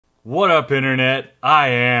What up, Internet? I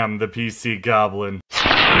am the PCGoblin.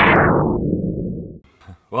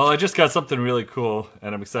 Well, I just got something really cool,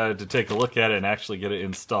 and I'm excited to take a look at it and actually get it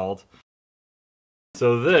installed.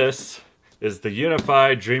 So this is the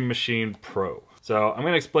Unifi Dream Machine Pro. So I'm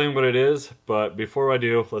going to explain what it is, but before I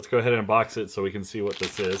do, let's go ahead and unbox it so we can see what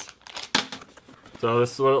this is. So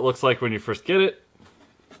this is what it looks like when you first get it.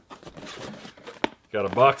 Got a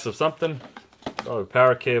box of something, probably a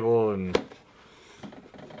power cable and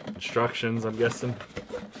instructions, I'm guessing.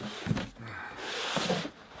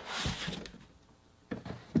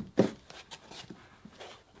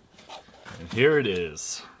 And here it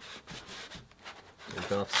is.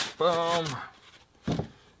 Take off some foam.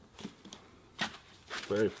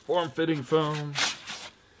 Very form-fitting foam.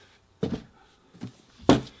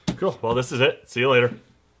 Cool, well this is it. See you later.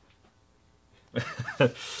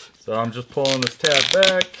 So I'm just pulling this tab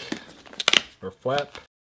back, or flap.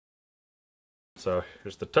 So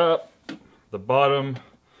here's the top, the bottom.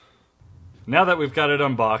 Now that we've got it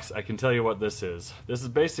unboxed, I can tell you what this is. This is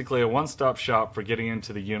basically a one-stop shop for getting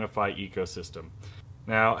into the Unifi ecosystem.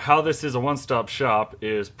 Now, how this is a one-stop shop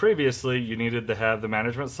is previously you needed to have the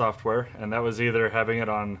management software, and that was either having it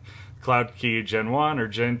on CloudKey Gen 1 or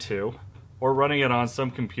Gen 2, or running it on some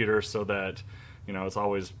computer so that, you know, it's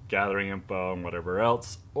always gathering info and whatever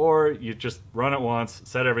else, or you just run it once,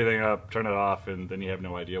 set everything up, turn it off, and then you have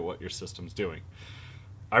no idea what your system's doing.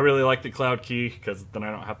 I really like the CloudKey because then I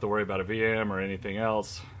don't have to worry about a VM or anything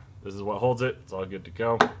else. This is what holds it. It's all good to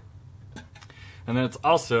go. And then it's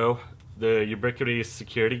also the Ubiquiti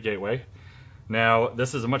Security Gateway. Now,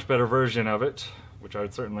 this is a much better version of it, which I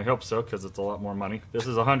would certainly hope so because it's a lot more money. This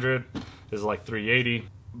is 100, this is like 380.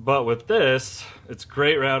 But with this, it's a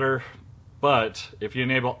great router, but if you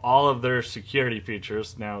enable all of their security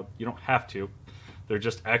features, now you don't have to, they're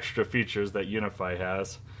just extra features that Unifi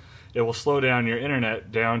has, it will slow down your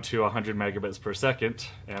internet down to 100 megabits per second,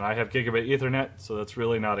 and I have gigabit Ethernet, so that's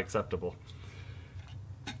really not acceptable.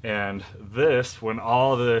 And this, when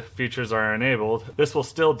all the features are enabled, this will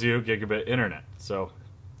still do gigabit internet. So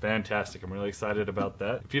fantastic, I'm really excited about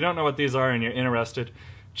that. If you don't know what these are and you're interested,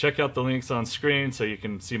 check out the links on screen so you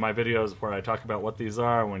can see my videos where I talk about what these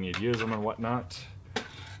are, when you'd use them and whatnot.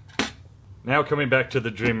 Now coming back to the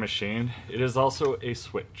Dream Machine, it is also a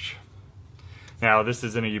switch. Now this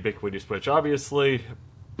isn't a Ubiquiti switch obviously,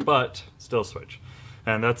 but still a switch.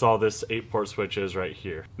 And that's all this 8-port switch is right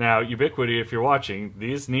here. Now Ubiquiti, if you're watching,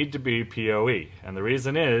 these need to be PoE. And the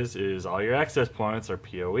reason is all your access points are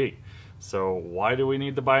PoE. So why do we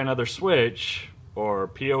need to buy another switch or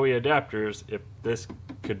PoE adapters if this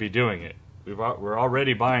could be doing it? We're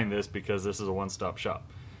already buying this because this is a one-stop shop.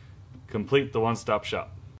 Complete the one-stop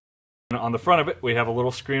shop. And on the front of it, we have a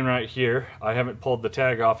little screen right here. I haven't pulled the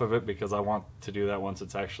tag off of it because I want to do that once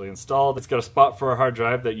it's actually installed. It's got a spot for a hard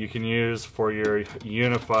drive that you can use for your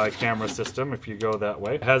Unifi camera system if you go that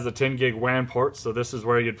way. It has a 10 gig WAN port, so this is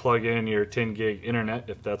where you'd plug in your 10 gig internet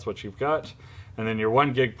if that's what you've got. And then your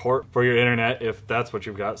 1 gig port for your internet if that's what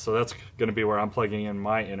you've got. So that's going to be where I'm plugging in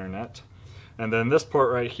my internet. And then this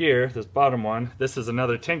port right here, this bottom one, this is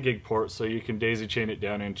another 10 gig port, so you can daisy chain it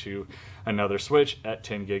down into another switch at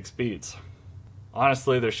 10 gig speeds.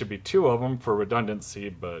 Honestly, there should be 2 of them for redundancy,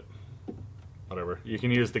 but whatever. You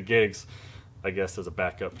can use the gigs, I guess, as a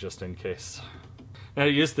backup just in case. Now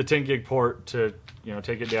you use the 10 gig port to, you know,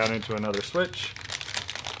 take it down into another switch.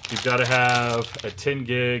 You've got to have a 10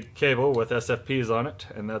 gig cable with SFPs on it,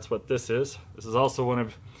 and that's what this is. This is also one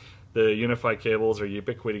of the Unifi cables or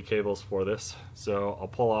Ubiquiti cables for this. So I'll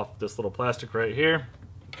pull off this little plastic right here.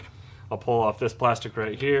 I'll pull off this plastic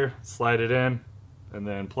right here, slide it in, and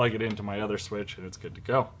then plug it into my other switch, and it's good to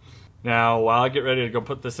go. Now, while I get ready to go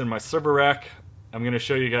put this in my server rack, I'm going to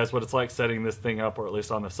show you guys what it's like setting this thing up, or at least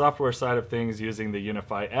on the software side of things, using the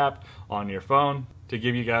Unifi app on your phone to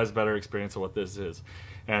give you guys a better experience of what this is.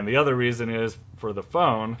 And the other reason is for the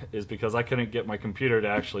phone is because I couldn't get my computer to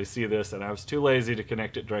actually see this, and I was too lazy to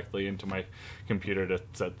connect it directly into my computer to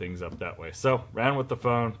set things up that way. So ran with the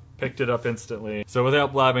phone, picked it up instantly. So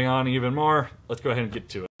without blabbing on even more, let's go ahead and get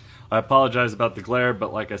to it. I apologize about the glare,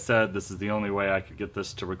 but like I said, this is the only way I could get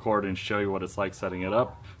this to record and show you what it's like setting it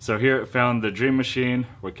up. So here it found the Dream Machine,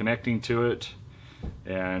 we're connecting to it,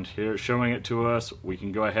 and here it's showing it to us. We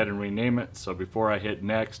can go ahead and rename it. So before I hit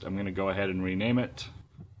next, I'm going to go ahead and rename it.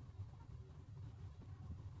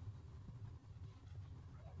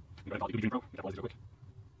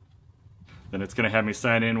 Then it's going to have me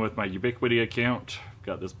sign in with my Ubiquiti account. I've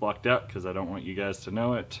got this blocked out because I don't want you guys to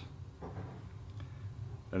know it.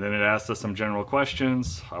 And then it asks us some general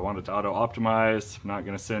questions. I want it to auto-optimize. I'm not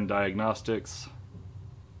going to send diagnostics.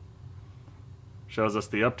 Shows us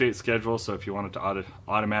the update schedule, so if you want it to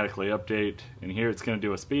automatically update. And here it's going to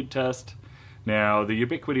do a speed test. Now the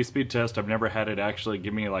Ubiquiti speed test, I've never had it actually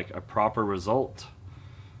give me like a proper result.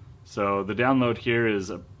 So the download here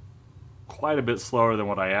is quite a bit slower than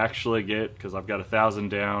what I actually get, because I've got 1,000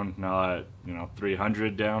 down, not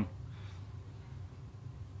 300 down.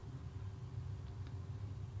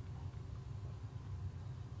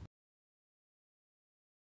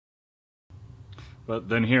 But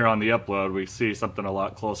then here on the upload, we see something a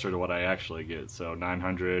lot closer to what I actually get. So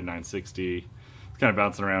 900, 960, it's kind of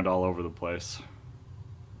bouncing around all over the place.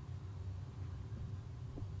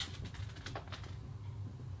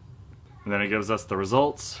 And then it gives us the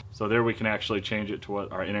results. So there we can actually change it to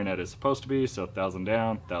what our internet is supposed to be. So 1,000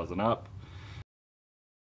 down, 1,000 up.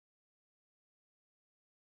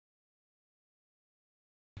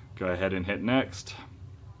 Go ahead and hit next.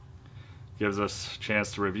 Gives us a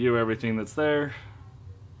chance to review everything that's there.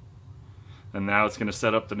 And now it's going to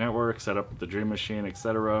set up the network, set up the Dream Machine,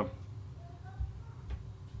 etc.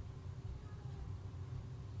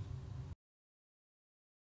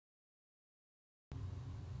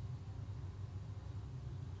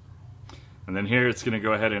 And then here it's going to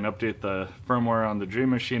go ahead and update the firmware on the Dream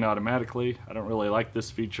Machine automatically. I don't really like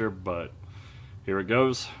this feature, but here it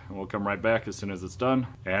goes. And we'll come right back as soon as it's done.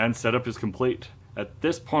 And setup is complete. At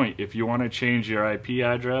this point, if you want to change your IP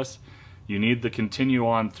address, you need to continue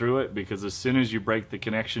on through it, because as soon as you break the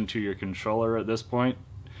connection to your controller at this point,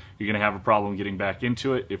 you're going to have a problem getting back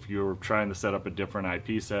into it if you're trying to set up a different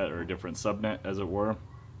IP set or a different subnet, as it were.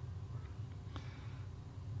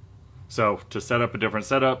 So to set up a different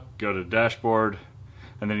setup, go to the dashboard,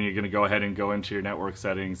 and then you're going to go ahead and go into your network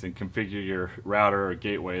settings and configure your router or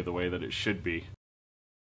gateway the way that it should be.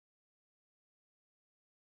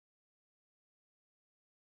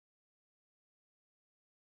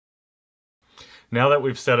 Now that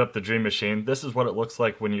we've set up the Dream Machine, this is what it looks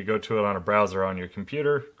like when you go to it on a browser on your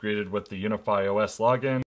computer, greeted with the Unifi OS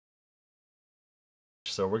login.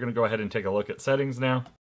 So we're going to go ahead and take a look at settings now.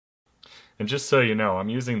 And just so you know, I'm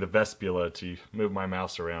using the Vespula to move my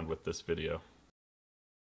mouse around with this video.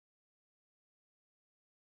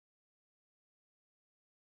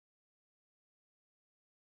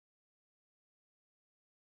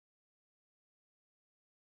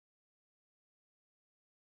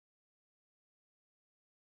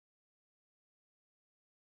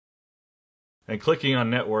 And clicking on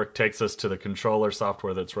network takes us to the controller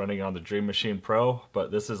software that's running on the Dream Machine Pro, but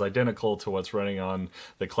this is identical to what's running on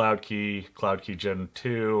the CloudKey Gen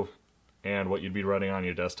 2, and what you'd be running on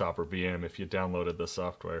your desktop or VM if you downloaded the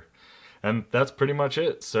software. And that's pretty much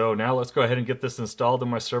it. So now let's go ahead and get this installed in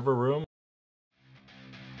my server room.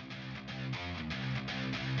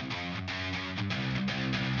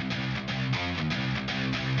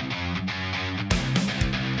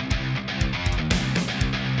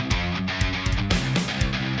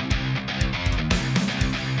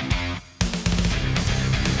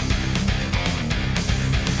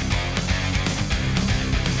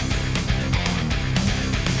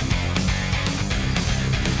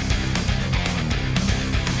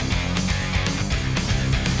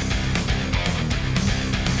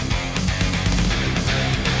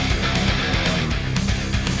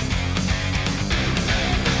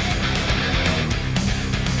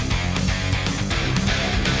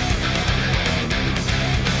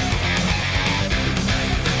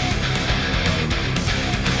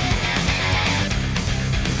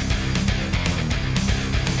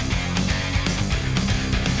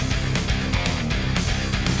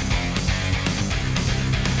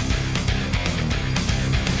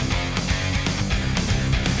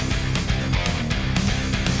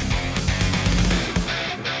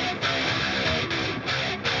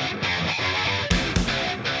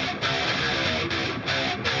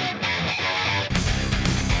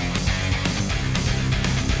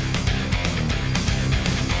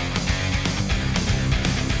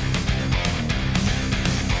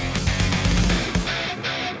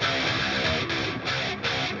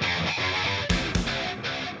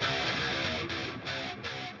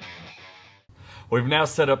 We've now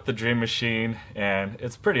set up the Dream Machine, and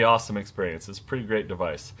it's a pretty awesome experience. It's a pretty great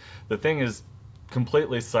device. The thing is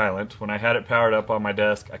completely silent. When I had it powered up on my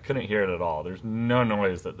desk, I couldn't hear it at all. There's no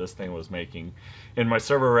noise that this thing was making. In my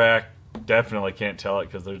server rack, definitely can't tell it,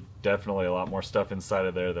 because there's definitely a lot more stuff inside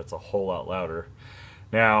of there that's a whole lot louder.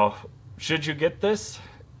 Now, should you get this?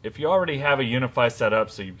 If you already have a Unifi set up,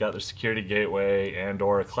 so you've got the security gateway and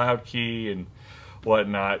or a cloud key and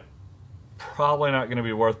whatnot, probably not going to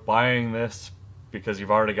be worth buying this, because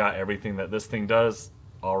you've already got everything that this thing does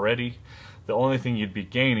already. The only thing you'd be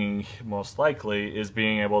gaining, most likely, is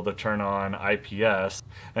being able to turn on IPS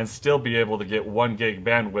and still be able to get 1 gig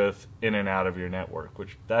bandwidth in and out of your network,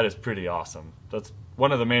 which that is pretty awesome. That's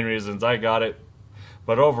one of the main reasons I got it.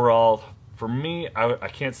 But overall, for me, I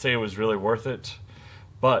can't say it was really worth it.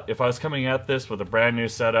 But if I was coming at this with a brand new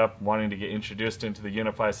setup, wanting to get introduced into the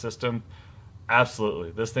Unifi system,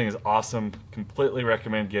 absolutely. This thing is awesome. Completely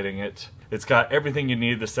recommend getting it. It's got everything you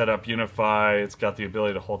need to set up Unifi. It's got the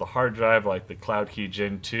ability to hold a hard drive like the CloudKey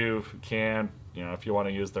Gen 2 can, if you want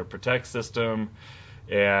to use their Protect system.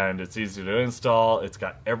 And it's easy to install. It's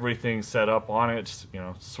got everything set up on it,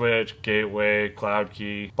 switch, gateway,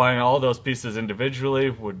 CloudKey. Buying all those pieces individually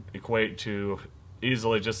would equate to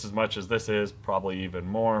easily just as much as this is, probably even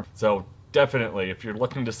more. So definitely, if you're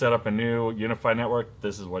looking to set up a new Unifi network,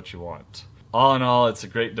 this is what you want. All in all, it's a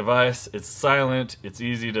great device. It's silent, it's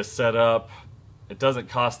easy to set up. It doesn't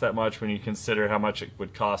cost that much when you consider how much it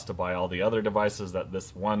would cost to buy all the other devices that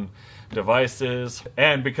this one device is.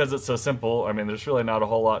 And because it's so simple, I mean, there's really not a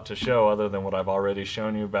whole lot to show other than what I've already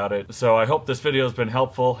shown you about it. So I hope this video has been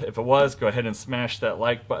helpful. If it was, go ahead and smash that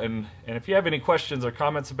like button. And if you have any questions or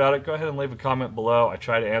comments about it, go ahead and leave a comment below. I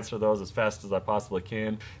try to answer those as fast as I possibly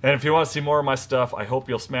can. And if you want to see more of my stuff, I hope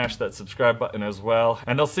you'll smash that subscribe button as well.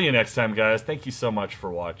 And I'll see you next time, guys. Thank you so much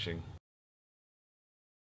for watching.